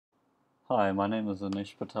Hi, my name is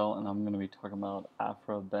Anish Patel, and I'm going to be talking about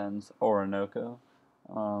Afra Ben's Oroonoko.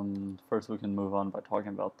 First, we can move on by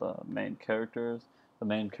talking about the main characters. The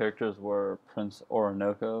main characters were Prince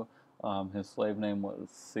Oroonoko. His slave name was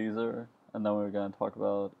Caesar, and then we are going to talk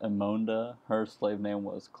about Emonda. Her slave name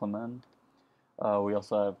was Clement. We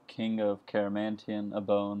also have King of Caramantian,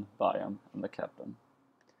 Abone, Biam, and the captain.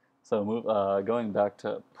 Going back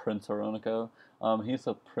to Prince Oroonoko, he's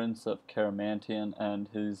a prince of Caramantian, and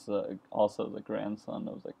he's also the grandson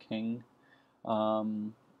of the king.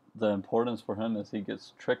 The importance for him is he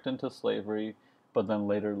gets tricked into slavery, but then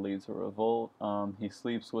later leads a revolt. He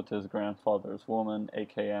sleeps with his grandfather's woman,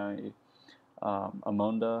 aka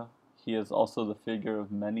Amonda. He is also the figure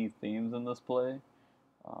of many themes in this play.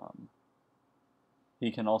 Um,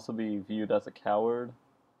 he can also be viewed as a coward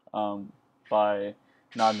um, by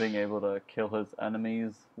not being able to kill his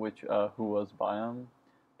enemies, which who was Biam,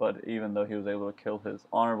 but even though he was able to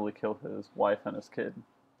honorably kill his wife and his kid.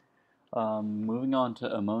 Moving on to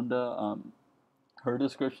Amonda, her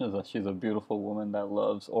description is that she's a beautiful woman that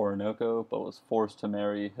loves Oroonoko, but was forced to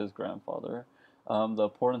marry his grandfather. The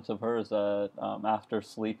importance of her is that after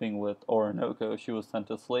sleeping with Oroonoko, she was sent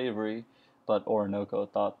to slavery, but Oroonoko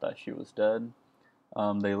thought that she was dead.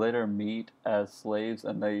 They later meet as slaves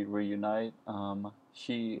and they reunite.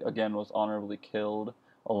 She, again, was honorably killed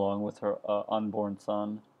along with her unborn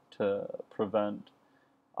son to prevent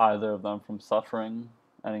either of them from suffering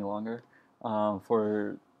any longer.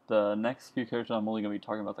 For the next few characters, I'm only going to be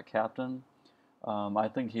talking about the captain. I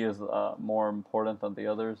think he is more important than the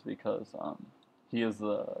others because he is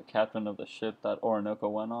the captain of the ship that Oroonoko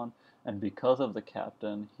went on, and because of the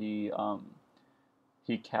captain, he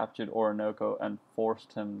captured Oroonoko and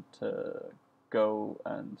forced him to go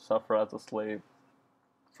and suffer as a slave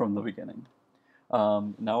from the beginning.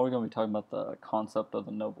 Now we're going to be talking about the concept of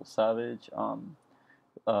the noble savage.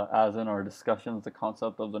 As in our discussions, the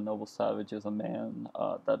concept of the noble savage is a man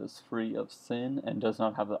that is free of sin and does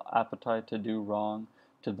not have the appetite to do wrong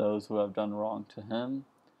to those who have done wrong to him.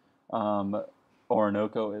 Um,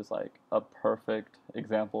 Oroonoko is like a perfect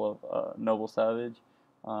example of a noble savage.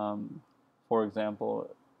 Um, for example,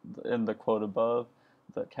 in the quote above,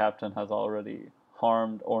 the captain has already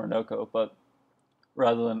harmed Oroonoko, but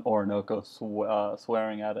rather than Oroonoko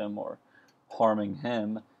swearing at him or harming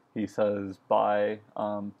him, he says, "Bye,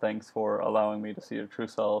 thanks for allowing me to see your true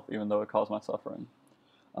self, even though it caused my suffering."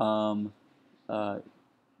 Um, uh,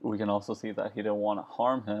 we can also see that he didn't want to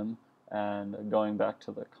harm him, and going back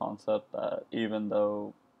to the concept that even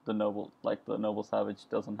though the noble savage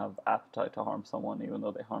doesn't have the appetite to harm someone, even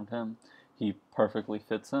though they harmed him, he perfectly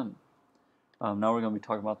fits in. Now we're going to be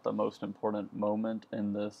talking about the most important moment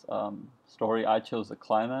in this story. I chose the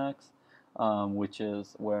climax, which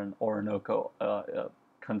is when Oroonoko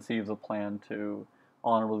conceives a plan to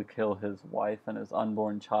honorably kill his wife and his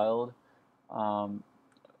unborn child. Um,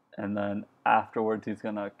 and then afterwards, he's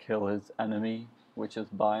going to kill his enemy, which is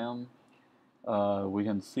Biam. We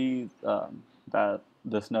can see that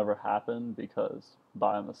this never happened because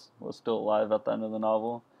Biam was still alive at the end of the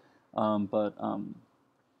novel. But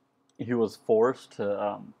he was forced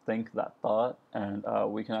to think that thought, and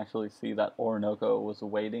we can actually see that Oroonoko was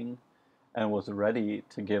waiting and was ready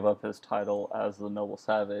to give up his title as the noble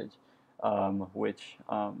savage, which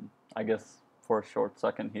I guess for a short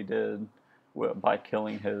second he did by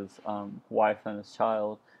killing his wife and his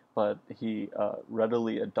child, but he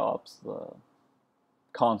readily adopts the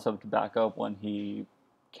concept back up when he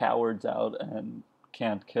cowards out and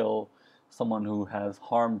can't kill someone who has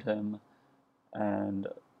harmed him, and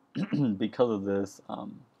because of this,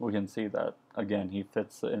 we can see that again he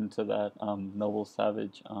fits into that noble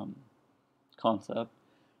savage concept.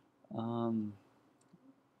 Um,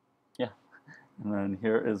 yeah, and then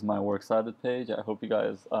here is my works cited page. I hope you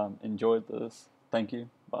guys enjoyed this. Thank you.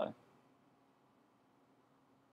 Bye.